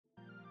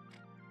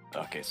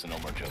Okay, so no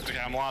more jokes. Okay,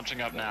 I'm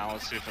launching up now.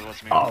 Let's see if it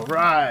lets me. All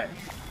right.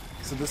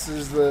 So this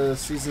is the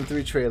season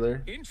 3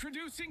 trailer.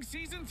 Introducing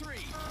season 3.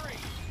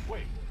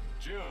 Wait,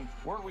 June,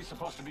 weren't we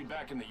supposed to be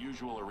back in the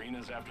usual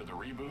arenas after the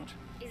reboot?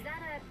 Is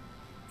that a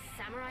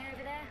samurai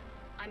over there?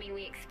 I mean,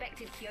 we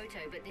expected Kyoto,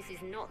 but this is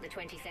not the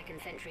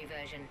 22nd century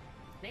version.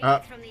 Maybe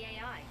it's from the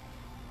AI.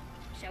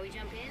 Shall we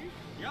jump in?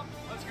 Yep,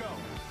 let's go.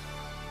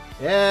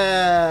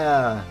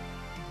 Yeah.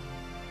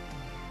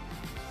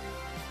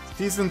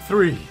 Season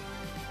 3.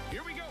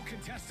 Here we go,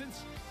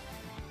 contestants.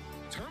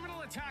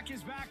 Terminal attack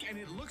is back, and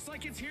it looks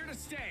like it's here to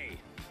stay.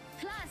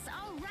 Plus,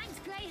 our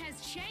ranked play has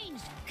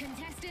changed.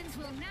 Contestants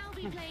will now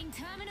be playing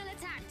Terminal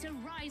Attack to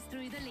rise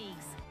through the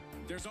leagues.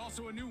 There's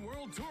also a new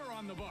world tour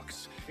on the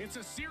books. It's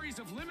a series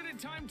of limited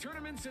time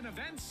tournaments and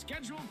events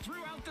scheduled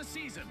throughout the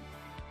season.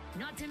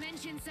 Not to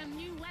mention some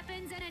new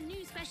weapons and a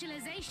new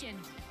specialization.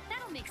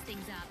 That'll mix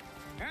things up.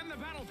 And the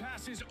battle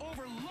pass is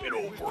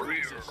overloaded with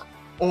prizes.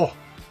 Oh.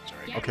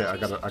 Get Okay, I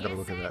ready, gotta get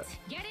look at set.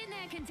 that. Get in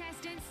there,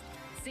 contestants.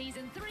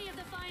 Season 3 of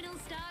the final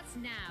starts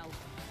now.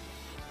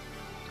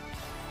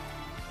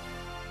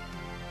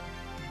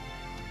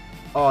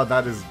 Oh,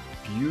 that is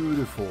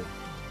beautiful.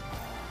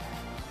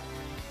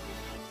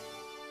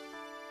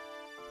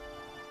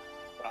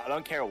 I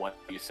don't care what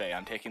you say.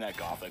 I'm taking that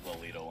Gothic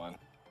Lolita one.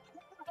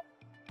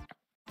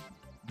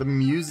 The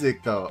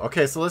music, though.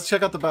 Okay, so let's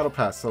check out the battle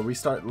pass. So we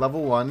start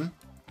level 1.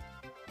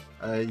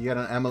 You get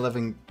an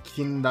M11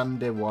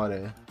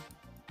 Kindandeware.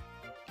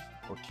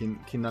 Or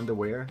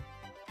Kindandeware.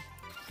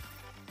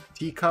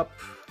 Teacup.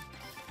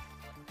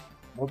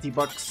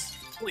 Multi-bucks.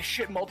 Holy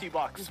shit,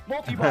 multi-box!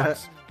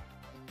 Multi-box!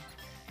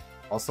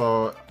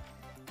 Also,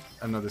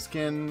 another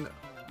skin.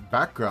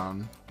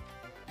 Background.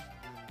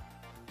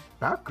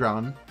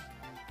 Background?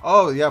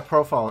 Oh, yeah,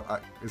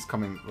 profile is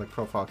coming. Like,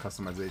 profile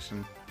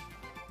customization.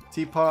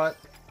 Teapot.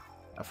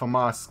 A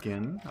FAMA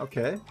skin.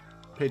 Okay.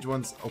 Page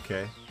 1's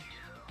okay.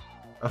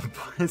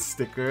 A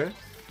sticker.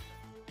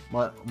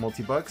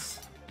 Multi-bucks.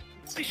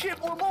 Holy shit,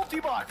 more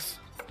multi-box!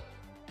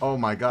 Oh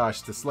my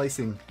gosh, the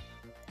slicing.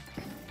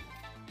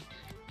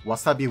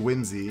 Wasabi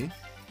Whimsy.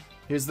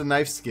 Here's the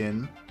knife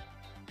skin.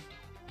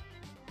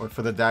 Or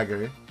for the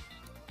dagger.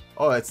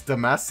 Oh, it's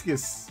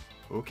Damascus.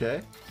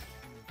 Okay.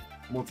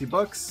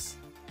 Multi-bucks.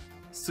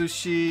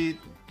 Sushi.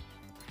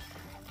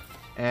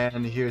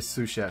 And here's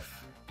Sous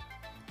Chef.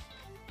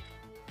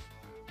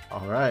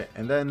 Alright,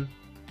 and then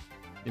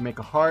you make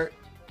a heart.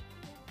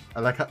 I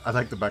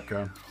like the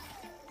background.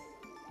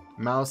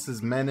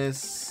 Mouse's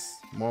Menace.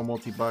 More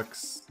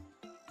multi-bucks.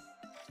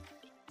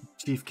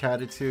 Chief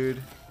Catitude.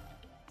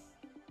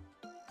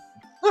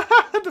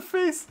 The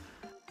face.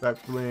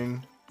 Back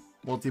bling.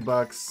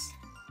 Multi-bucks.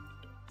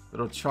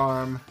 Little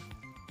charm.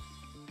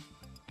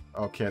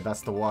 Okay,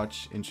 that's the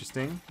watch.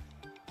 Interesting.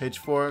 Page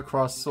 4,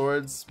 cross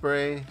swords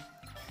spray.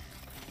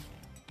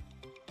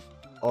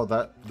 Oh,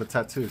 the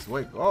tattoos.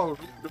 Wait. Oh.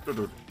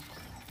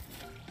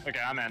 Okay,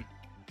 I'm in.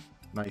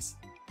 Nice.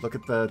 Look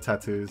at the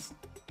tattoos.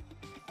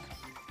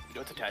 You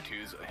know what the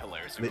tattoos are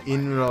hilarious? The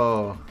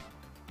Inro.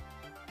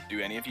 Do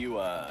any of you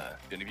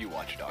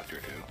watch Doctor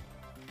Who?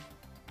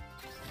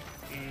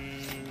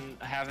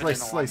 I haven't in a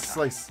long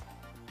Slice. time.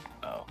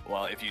 Oh,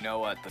 well, if you know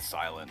what the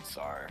silents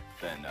are,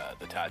 then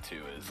the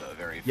tattoo is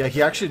very... Yeah,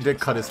 he actually did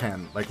cut his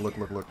hand. Like, look.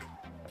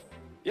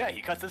 Yeah,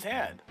 he cuts his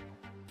hand.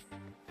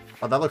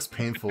 Oh, that looks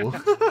painful.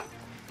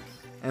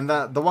 And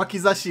the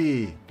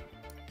Wakizashi.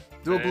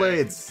 Dual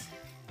blades.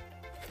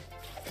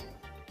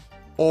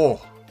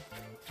 Oh.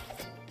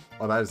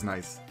 Oh, that is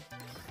nice.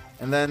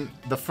 And then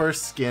the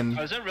first skin.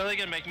 Oh, is it really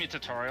gonna make me a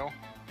tutorial?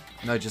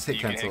 No, just hit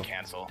You cancel. can hit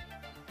cancel.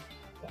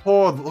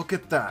 Oh, look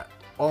at that.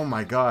 Oh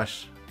my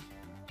gosh.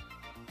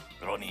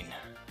 Ronin.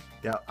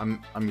 Yeah,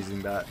 I'm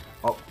using that.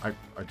 Oh, I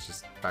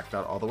just backed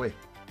out all the way.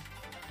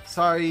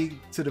 Sorry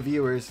to the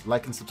viewers.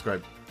 Like and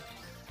subscribe.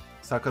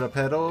 Sakura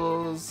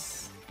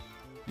petals.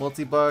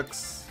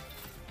 Multi-bucks.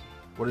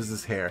 What is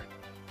this hair?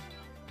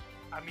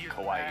 I'm using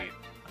Kawaii.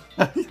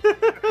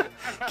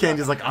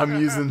 Candy's like, I'm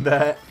using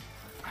that.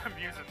 that. I'm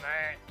using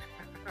that.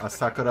 A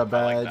Sakura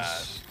badge.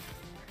 that.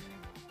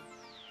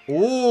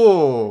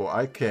 Oh,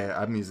 okay.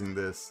 I'm using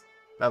this.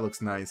 That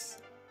looks nice.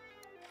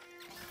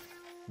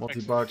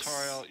 Multi-bucks.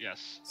 Tutorial,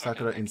 yes.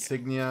 Sakura Okay, thank you.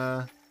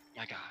 insignia.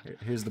 My god.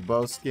 Here's the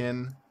bow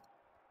skin.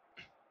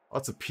 Oh,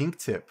 it's a pink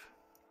tip.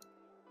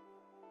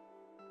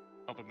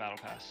 Open battle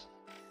pass.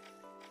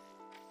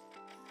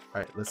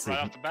 All right, let's see.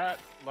 Right off the bat,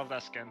 love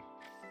that skin.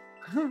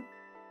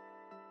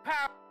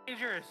 Power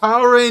Rangers.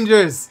 Power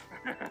Rangers.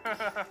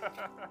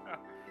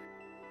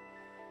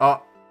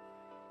 Oh,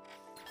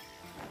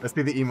 let's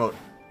see the emote.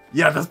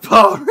 Yeah, that's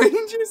Power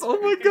Rangers. Oh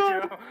my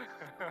god.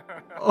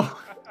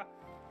 Oh.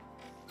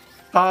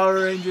 Power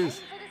Rangers.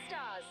 For the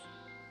stars.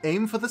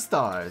 Aim for the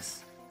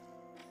stars.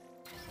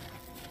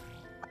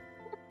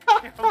 Yo,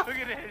 look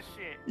at this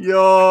shit.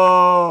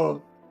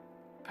 Yo.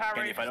 Power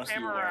Candy, if I don't see you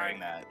Samurai. wearing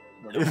that...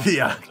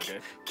 Yeah, Okay.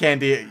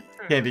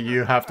 Candy,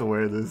 you have to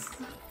wear this.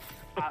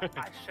 I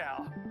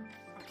shall.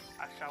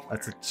 I shall wear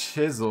That's a it.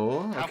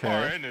 chisel. How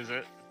far Okay. in is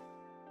it?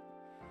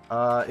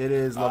 It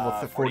is level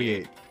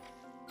 48.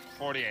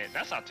 48.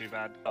 That's not too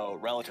bad. Oh,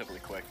 relatively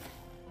quick.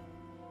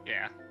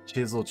 Yeah.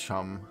 Chisel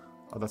chum.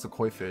 Oh, that's a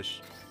koi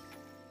fish.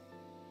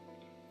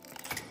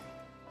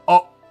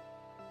 Oh!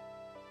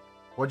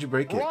 Why'd you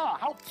break it? Bruh,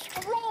 how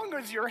strong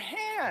is your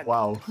hand?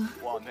 Wow.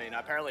 Well, I mean,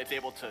 apparently it's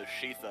able to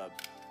sheath a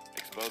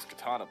exposed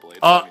katana blade.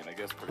 Oh! I mean, I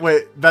guess pretty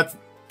Wait, that's...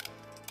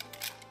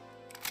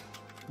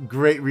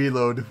 Great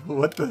reload.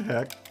 What the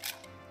heck?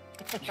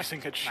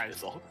 using a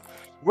chisel.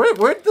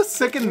 Where'd the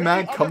second Where'd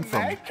mag the come other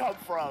from? mag come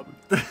from?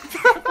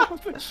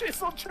 The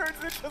chisel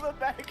turns into the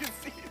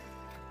magazine.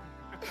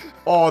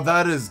 Oh,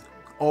 that is...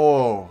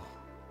 Oh.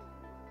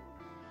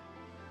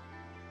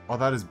 Oh,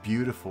 that is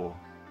beautiful.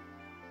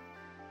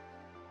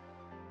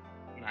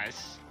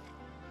 Nice.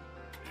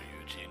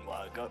 Eugene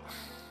Wago.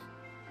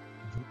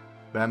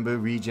 Bamboo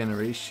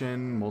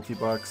regeneration,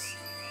 multi-bucks.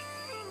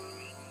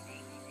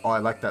 Oh, I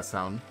like that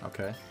sound.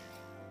 Okay.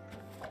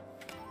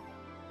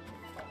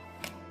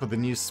 For the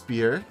new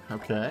spear.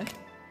 Okay.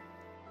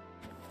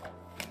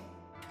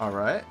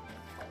 Alright.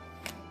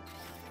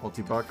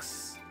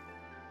 Multi-bucks.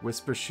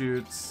 Whisper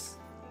shoots.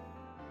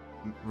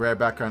 Rare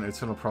background,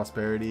 eternal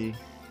prosperity.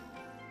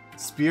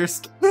 Spear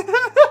skin.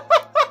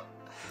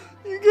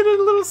 You get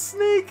a little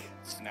snake.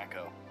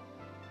 Snecko.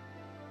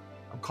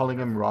 I'm calling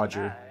him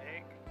Roger.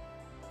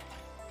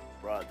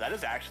 Bruh, that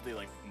is actually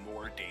like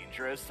more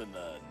dangerous than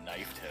the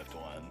knife-tipped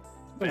one.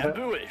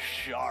 Bamboo is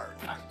sharp.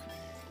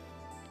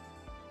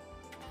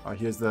 Oh,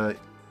 here's the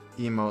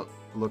emote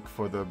look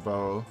for the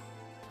bow.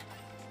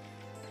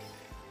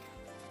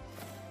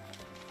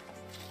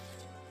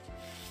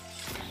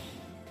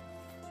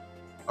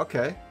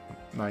 Okay,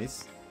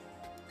 nice.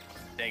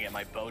 Dang it,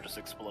 my bow just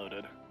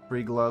exploded.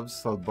 Free gloves,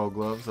 so bow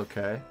gloves,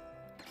 okay.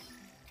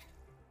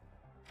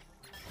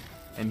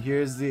 And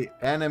here's the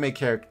anime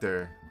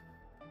character.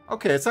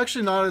 Okay, it's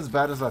actually not as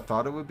bad as I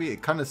thought it would be.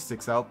 It kind of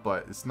sticks out,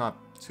 but it's not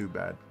too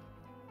bad.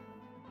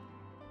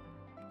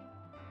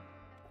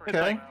 It's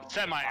Okay. like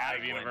semi out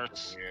of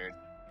universe. Weird.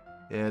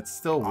 Yeah, it's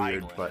still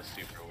weird, Iglin but is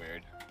super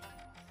weird.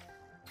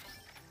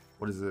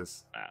 what is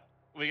this?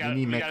 We gotta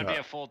Mini be mecha.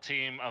 a full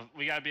team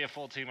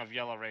of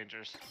Yellow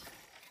Rangers.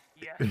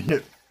 Yeah.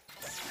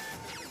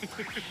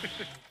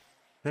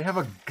 They have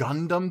a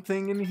Gundam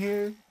thing in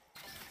here?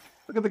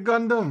 Look at the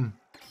Gundam!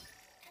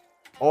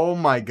 Oh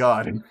my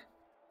god. Did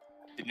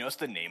you notice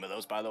the name of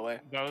those, by the way?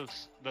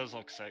 Those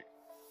look sick.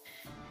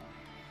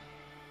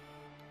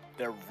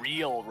 They're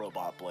real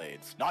robot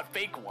blades. Not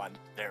fake ones,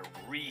 they're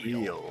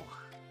real.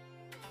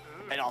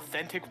 An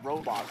authentic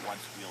robot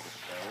once wielded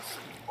those.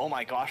 Oh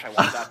my gosh, I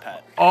want that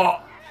pet.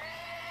 Oh!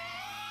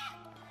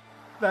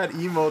 That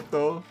emote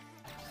though.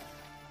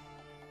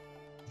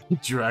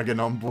 Dragon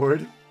on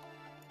board.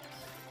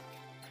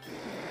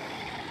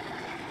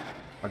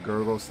 A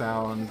gurgle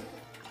sound.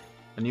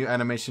 A new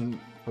animation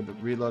for the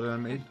reload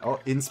animation. Oh,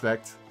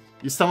 inspect.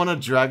 You summon a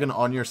dragon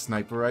on your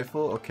sniper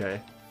rifle?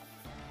 Okay.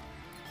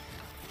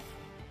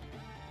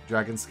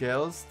 Dragon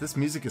scales. This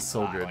music is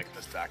so I good. like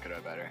the Sakura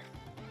better.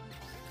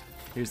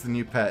 Here's the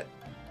new pet.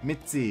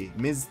 Mitzi.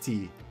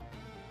 Mizty.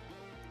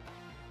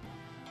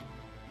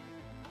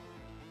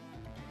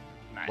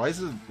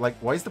 Nice.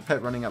 Why is the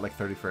pet running at like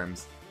 30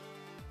 frames?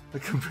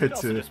 Like compared It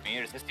also to... just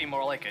means this seems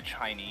more like a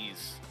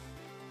Chinese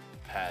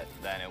pet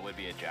than it would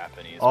be a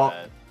Japanese Oh.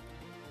 pet.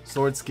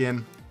 Sword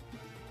skin.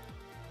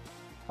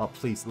 Oh,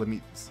 please, let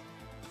me...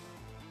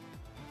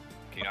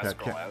 Can you not Okay,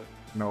 scroll can't- out?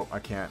 No, I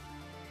can't.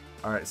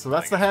 Alright, so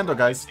that's I the guess handle,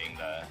 we're only guys. seeing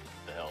the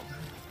hilt.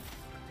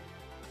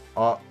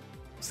 Oh,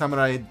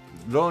 Samurai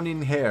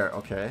Ronin hair,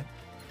 okay.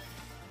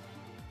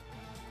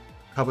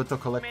 Kabuto Man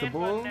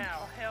collectible. fun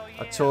now. Hell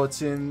yeah. A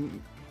Chochin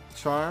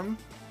charm.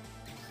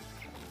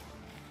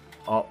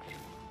 Oh.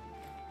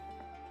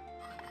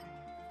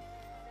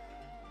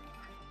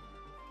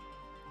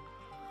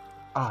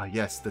 Ah,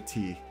 yes, the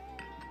tea.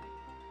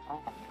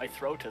 My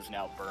throat is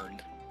now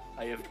burned.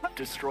 I have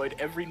destroyed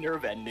every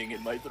nerve ending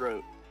in my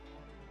throat.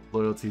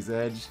 Loyalty's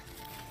edge.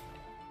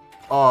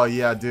 Oh,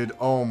 yeah, dude.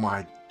 Oh,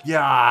 my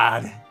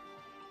God.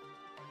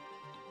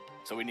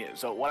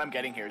 So what I'm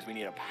getting here is we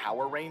need a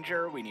Power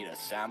Ranger, we need a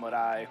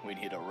Samurai, we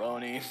need a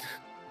Ronin.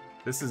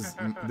 This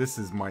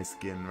is my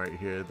skin right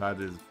here. That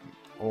is...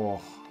 Oh.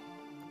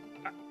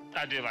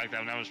 I do like that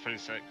one. That was pretty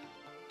sick.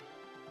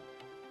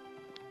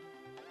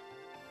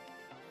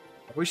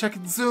 I wish I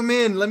could zoom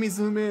in. Let me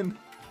zoom in.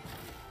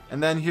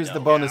 And then here's the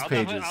bonus I'll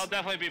pages. I'll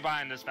definitely be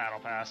buying this battle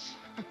pass.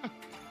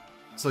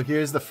 So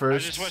here's the I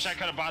first... just wish I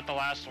could have bought the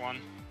last one.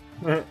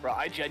 Bro,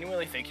 I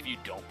genuinely think if you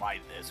don't buy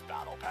this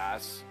battle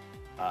pass,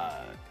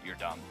 you're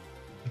dumb.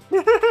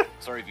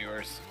 Sorry,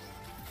 viewers.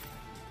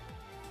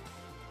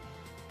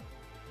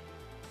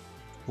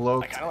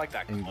 Cloaked I kind of like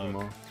that cloak.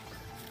 Engimo.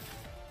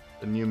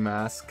 The new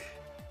mask.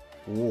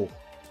 Ooh.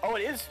 Oh,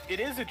 it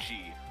is a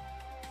G.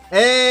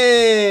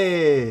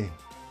 Hey!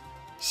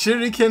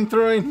 Shuriken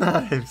throwing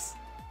knives.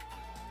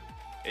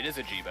 It is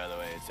a G, by the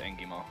way. It's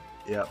Engimo.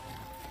 Yep.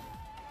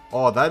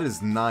 Oh, that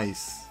is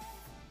nice.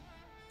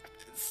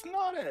 It's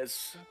not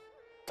as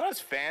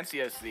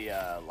fancy as the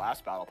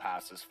last battle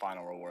pass's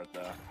final reward,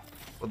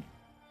 though.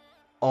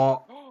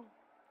 Oh.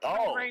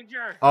 Oh.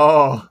 Ranger.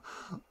 Oh.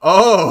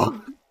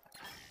 Oh.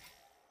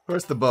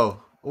 Where's the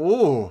bow?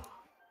 Ooh.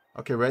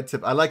 Okay, red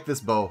tip. I like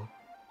this bow.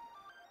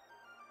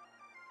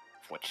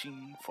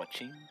 Fwaching,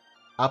 fwaching.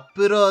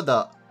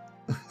 Apuroda.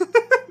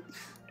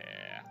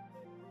 Yeah.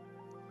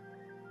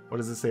 What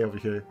does it say over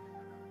here?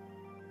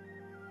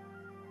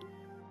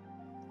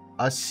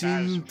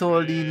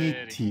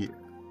 Ashintoriniti.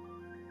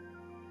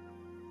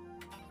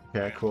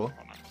 Okay, cool.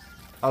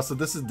 Oh, so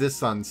this is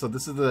this one. So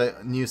this is the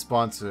new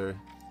sponsor.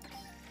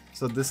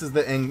 So this is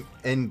the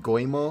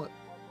Engoimo.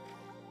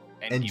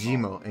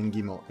 Engimo.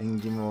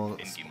 Engimo.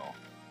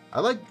 I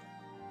like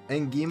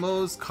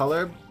Engimo's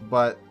color,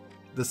 but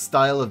the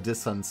style of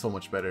this one's so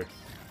much better.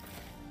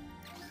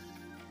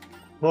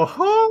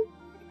 Whoa!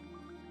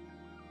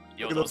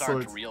 Yo, Look at those those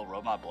aren't swords. real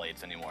robot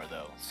blades anymore,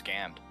 though.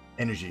 Scammed.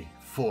 Energy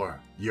for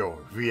your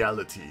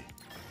reality.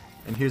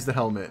 And here's the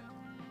helmet.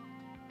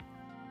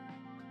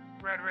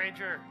 Red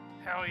Ranger.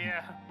 Hell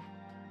yeah.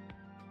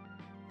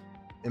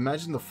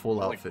 Imagine the full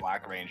Like outfit.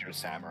 Black Ranger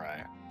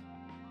Samurai.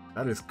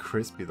 That is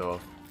crispy though.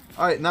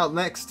 Alright, now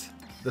next,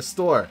 the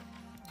store.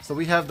 So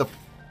we have the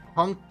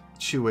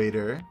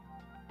punctuator.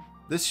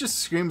 This just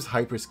screams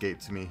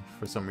Hyperscape to me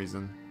for some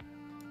reason.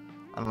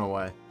 I don't know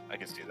why. I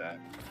can see that.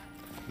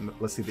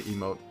 Let's see the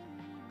emote.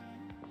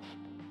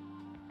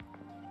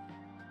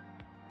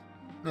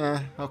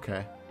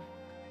 Okay.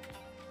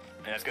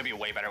 And it's gonna be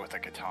way better with a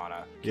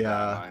katana. Keep that in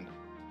Yeah. mind.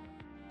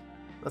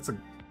 That's a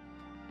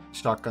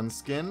shotgun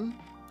skin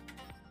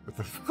with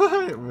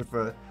a with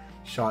a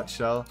shot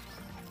shell.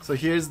 So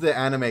here's the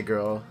anime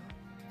girl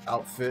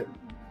outfit.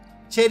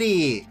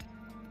 Cherry.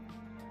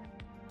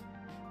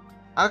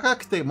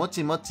 Akakute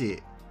mochi mochi.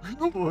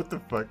 What the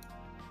fuck?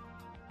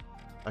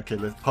 Okay,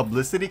 let's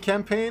publicity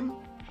campaign.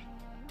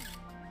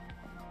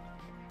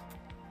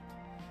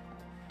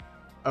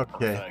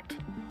 Okay, Perfect.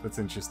 that's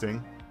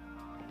interesting.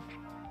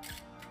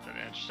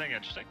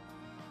 Interesting.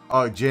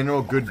 Oh,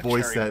 general good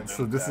boy Cherry set. So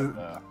balloon this that,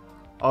 is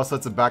also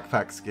it's a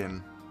backpack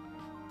skin.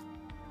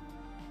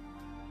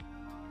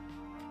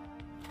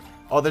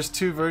 Oh, there's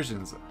two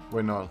versions.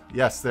 Wait, no.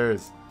 Yes, there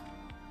is.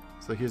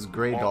 So here's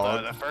Grey Well,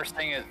 Dog. the first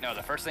thing is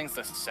the first thing's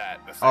the set.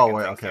 The Oh, second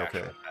wait, thing's the okay.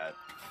 actual set.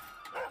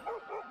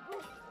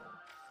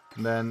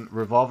 And then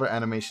revolver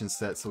animation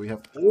set. So we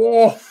have.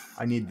 Oh,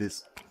 I need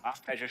this.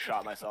 I just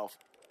shot myself.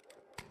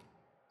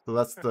 So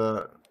that's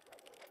the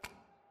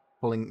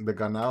pulling the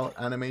gun out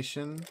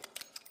animation.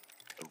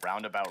 The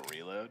roundabout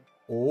reload.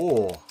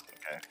 Oh,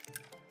 Okay.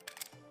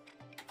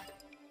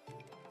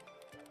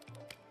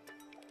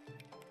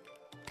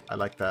 I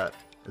like that.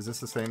 Is this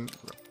the same?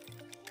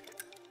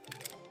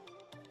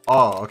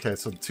 Oh, okay.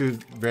 So two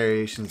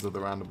variations of the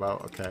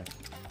roundabout. Okay.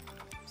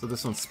 So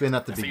this one spin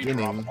at the So you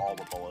beginning, drop all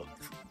the bullets.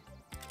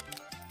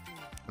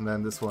 and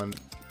then this one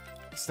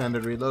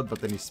standard reload, but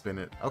then you spin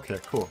it. Okay,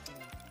 cool.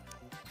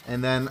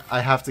 And then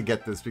I have to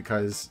get this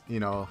because, you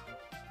know,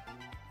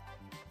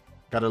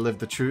 gotta live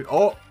the truth.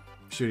 Oh,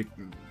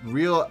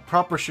 real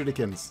proper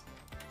shurikens.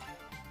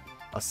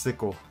 A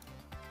sickle.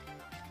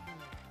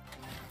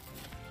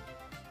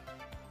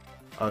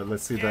 Oh,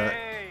 let's see the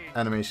Yay!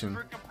 animation.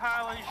 We're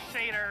compiling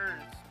shaders.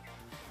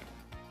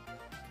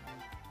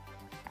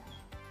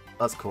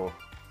 That's cool.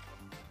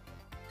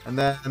 And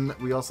then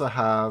we also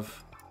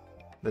have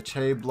the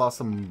Cherry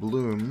Blossom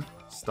Bloom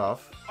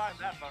stuff. Find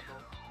that bundle.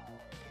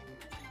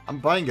 I'm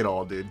buying it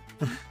all, dude.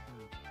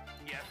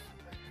 Yes.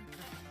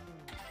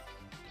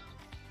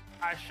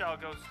 I shall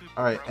go super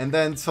Alright, broke. and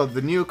then, so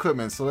the new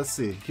equipment. So let's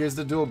see. Here's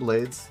the dual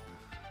blades.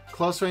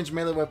 Close range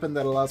melee weapon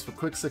that allows for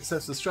quick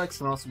successive strikes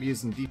and also be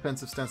used in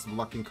defensive stance to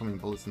block incoming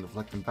bullets and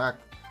deflect them back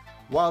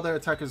while their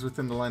attackers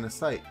within the line of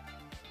sight.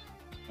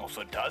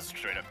 Also, it does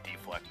straight up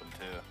deflect them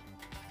too.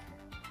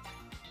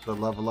 The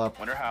level up.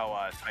 Wonder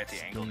how tight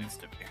the angle needs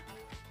to be.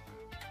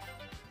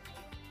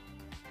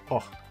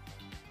 Oh.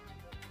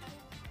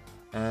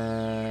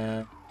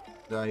 And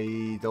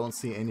I don't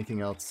see anything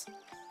else.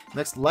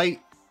 Next, light.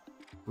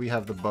 We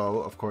have the bow,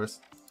 of course.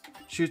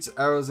 Shoots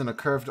arrows in a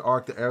curved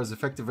arc. The arrow's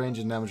effective range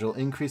and damage will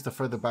increase the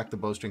further back the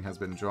bowstring has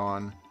been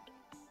drawn.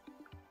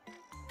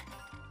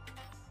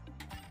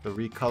 The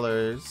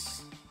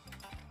recolors.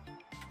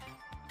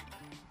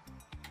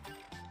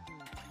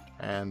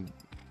 And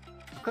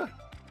okay.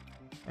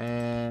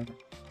 And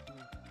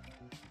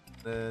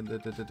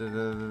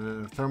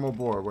the thermal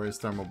bore. Where is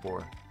thermal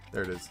bore?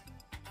 There it is.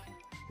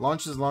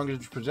 Launches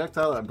long-range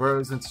projectile that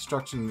burrows into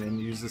structure and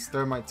uses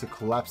thermite to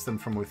collapse them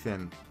from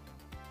within.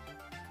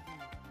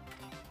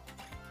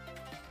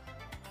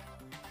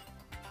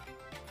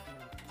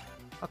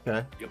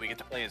 Okay. Yo, we get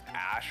to play as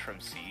Ash from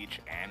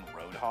Siege and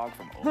Roadhog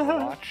from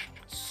Overwatch.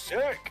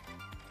 Sick!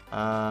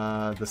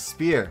 The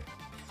spear.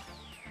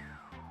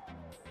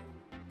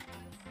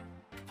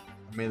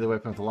 A melee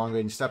weapon with a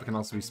long-range step can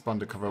also be spun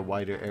to cover a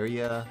wider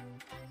area.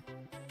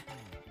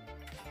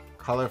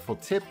 Colorful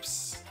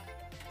tips.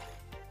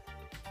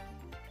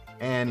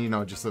 And, you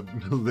know, just a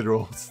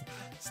literal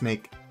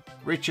snake.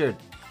 Richard.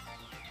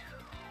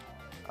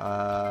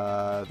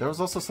 There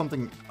was also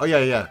something... Oh,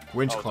 yeah.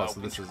 Winch Claw.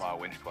 So this is...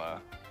 Winch Claw.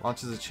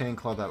 Launches a chain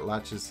claw that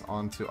latches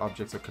onto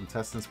objects or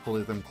contestants,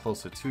 pulling them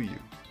closer to you.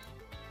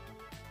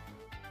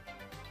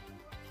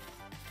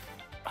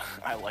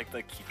 I like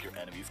the keep your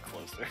enemies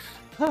closer.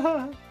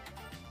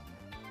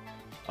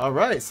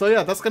 Alright, so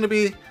yeah, that's going to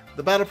be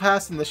the Battle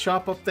Pass and the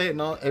shop update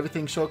and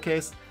everything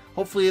showcased.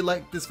 Hopefully you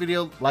like this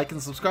video, like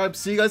and subscribe.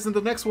 See you guys in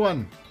the next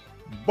one.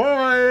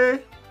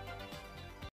 Bye!